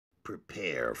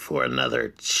Prepare for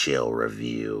another chill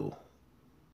review.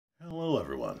 Hello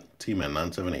everyone,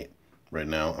 T-Man978. Right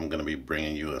now I'm going to be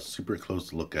bringing you a super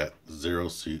close look at Zero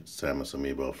Suit Samus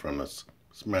Amiibo from the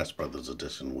Smash Brothers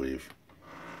Edition Wave.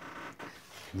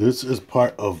 This is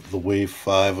part of the Wave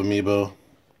 5 Amiibo.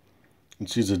 And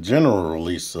she's a general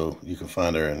release, so you can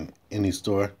find her in any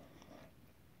store.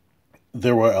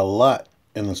 There were a lot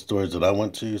in the stores that I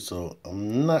went to, so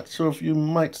I'm not sure if you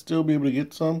might still be able to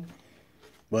get some.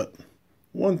 But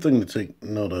one thing to take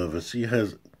note of is she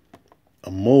has a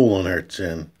mole on her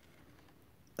chin.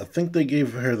 I think they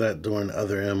gave her that during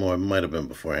other M, or it might have been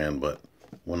beforehand, but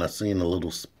when I seen a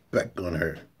little speck on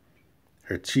her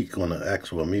cheek on the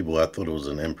actual Amiibo, I thought it was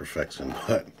an imperfection,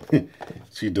 but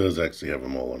she does actually have a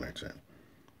mole on her chin.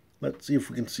 Let's see if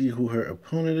we can see who her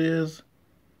opponent is.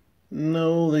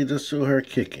 No, they just show her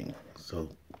kicking. So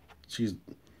she's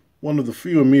one of the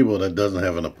few Amiibo that doesn't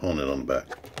have an opponent on the back.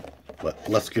 But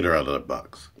let's get her out of the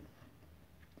box.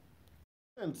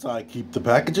 And so I keep the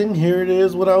packaging. Here it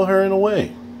is without her in the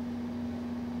way.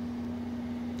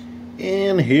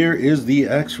 And here is the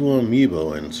actual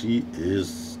Amiibo, and she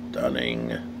is stunning.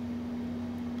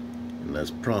 And as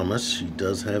promised, she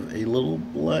does have a little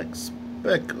black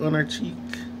speck on her chin.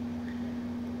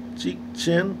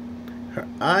 Her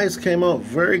eyes came out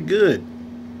very good.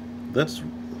 That's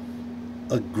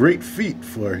a great feat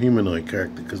for a humanoid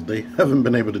character, because they haven't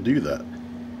been able to do that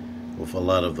with a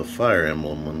lot of the Fire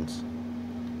Emblem ones.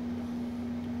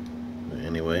 But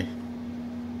anyway,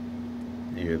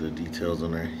 here are the details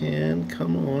on her hand.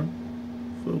 Come on,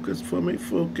 focus for me,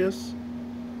 focus.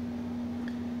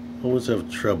 I always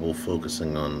have trouble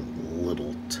focusing on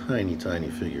little tiny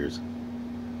figures,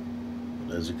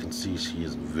 but as you can see, she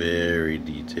is very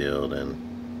detailed, and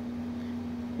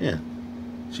yeah,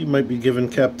 she might be giving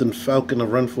Captain Falcon a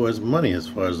run for his money as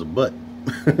far as the butt.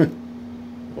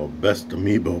 Or best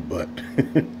Amiibo butt.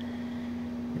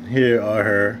 Here are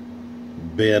her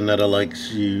Bayonetta-like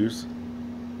shoes.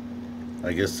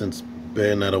 I guess since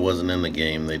Bayonetta wasn't in the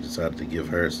game, they decided to give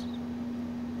her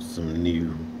some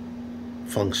new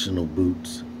functional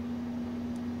boots.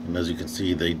 And as you can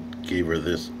see, they gave her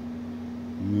this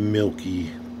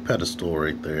milky pedestal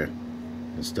right there,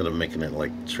 instead of making it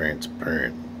like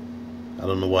transparent. I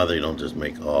don't know why they don't just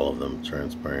make all of them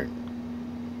transparent,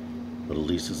 but at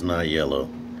least it's not yellow.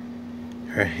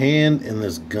 Her hand in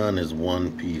this gun is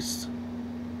one piece,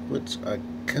 which I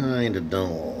kind of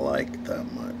don't like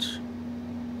that much.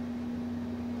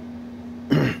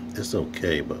 It's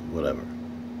okay, but whatever.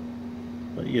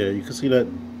 But yeah, you can see that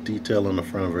detail on the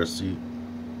front of her suit.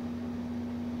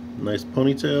 Nice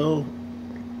ponytail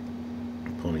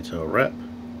wrap,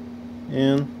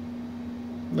 and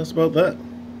that's about that.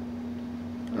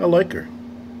 I like her.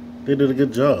 They did a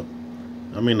good job.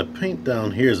 I mean, the paint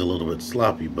down here is a little bit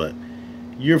sloppy, but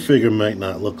your figure might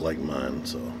not look like mine,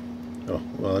 so. Oh,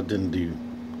 well, I didn't do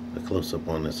a close-up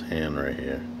on this hand right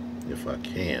here. If I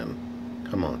can.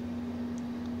 Come on.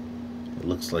 It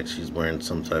looks like she's wearing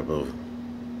some type of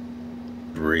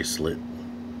bracelet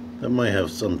that might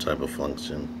have some type of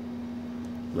function.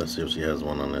 Let's see if she has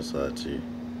one on this side, too.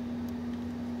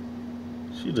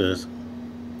 She does.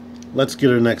 Let's get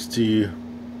her next to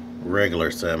regular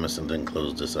Samus and then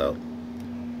close this out.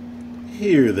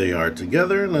 Here they are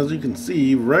together, and as you can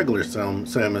see, regular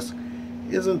Samus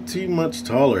isn't too much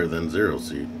taller than Zero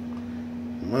Suit.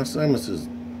 My Samus is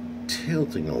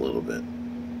tilting a little bit.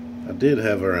 I did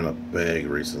have her in a bag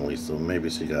recently, so maybe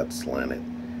she got slanted.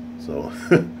 So,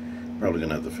 probably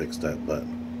gonna have to fix that, but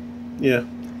yeah.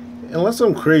 Unless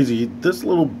I'm crazy, this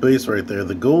little base right there,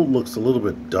 the gold looks a little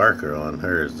bit darker on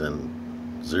hers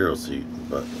than Zero Suit,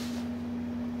 but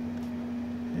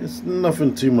it's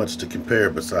nothing too much to compare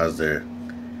besides their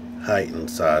height and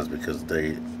size, because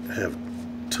they have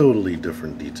totally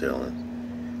different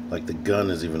detailing. Like the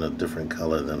gun is even a different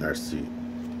color than her suit.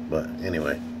 But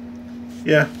anyway,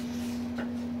 yeah,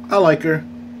 I like her.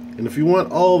 And if you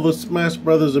want all the Smash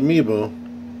Brothers Amiibo,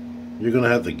 you're gonna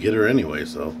have to get her anyway.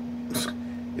 So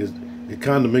it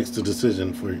kind of makes the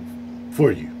decision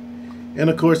for you. And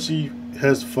of course, she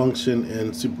has function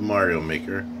in Super Mario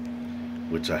Maker,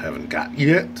 which I haven't got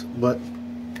yet, but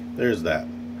there's that.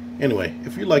 Anyway,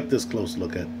 if you like this close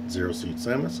look at Zero Suit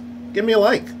Samus, give me a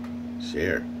like,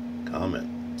 share,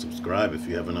 comment, subscribe if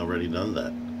you haven't already done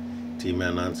that.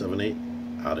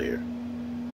 T-Man978, out of here.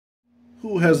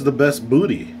 Who has the best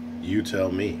booty? You tell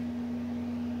me.